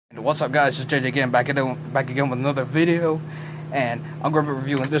What's up, guys? It's JJ again, back again with another video, and I'm going to be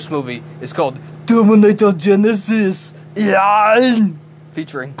reviewing this movie. It's called Terminator Genesis, yeah,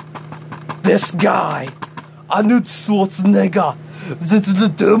 featuring this guy, Arnold Schwarzenegger. This is the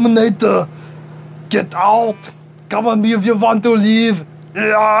Terminator. Get out! Come on me if you want to leave.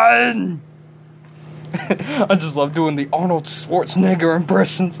 Yeah. I just love doing the Arnold Schwarzenegger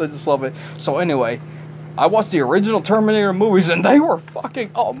impressions. I just love it. So anyway, I watched the original Terminator movies and they were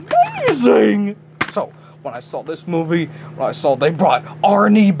fucking amazing! So, when I saw this movie, they brought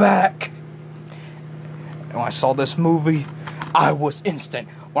Arnie back, and when I saw this movie, I was instant.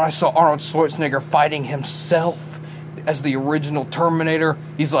 When I saw Arnold Schwarzenegger fighting himself as the original Terminator,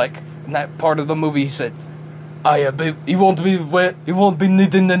 he's like, in that part of the movie, he said, he won't be wet, he won't be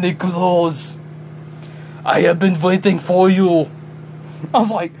needing any clothes. I have been waiting for you. I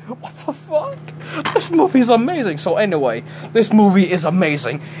was like, what the fuck? This movie is amazing. So anyway, this movie is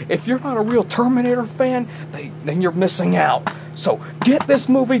amazing. If you're not a real Terminator fan, then you're missing out. So get this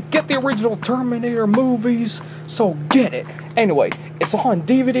movie, get the original Terminator movies, so get it. Anyway, it's on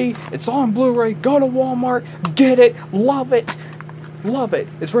DVD, it's on Blu-ray, go to Walmart, get it, love it, love it.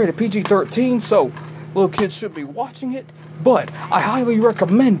 It's rated PG-13, so little kids should be watching it, but I highly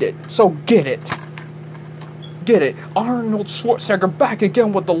recommend it, so get it. Get it. Arnold Schwarzenegger back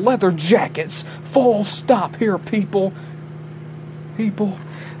again with the leather jackets. Full stop here, people.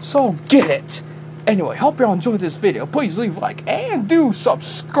 So get it. Anyway, hope y'all enjoyed this video. Please leave a like and do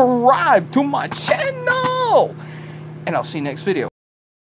subscribe to my channel. And I'll see you next video.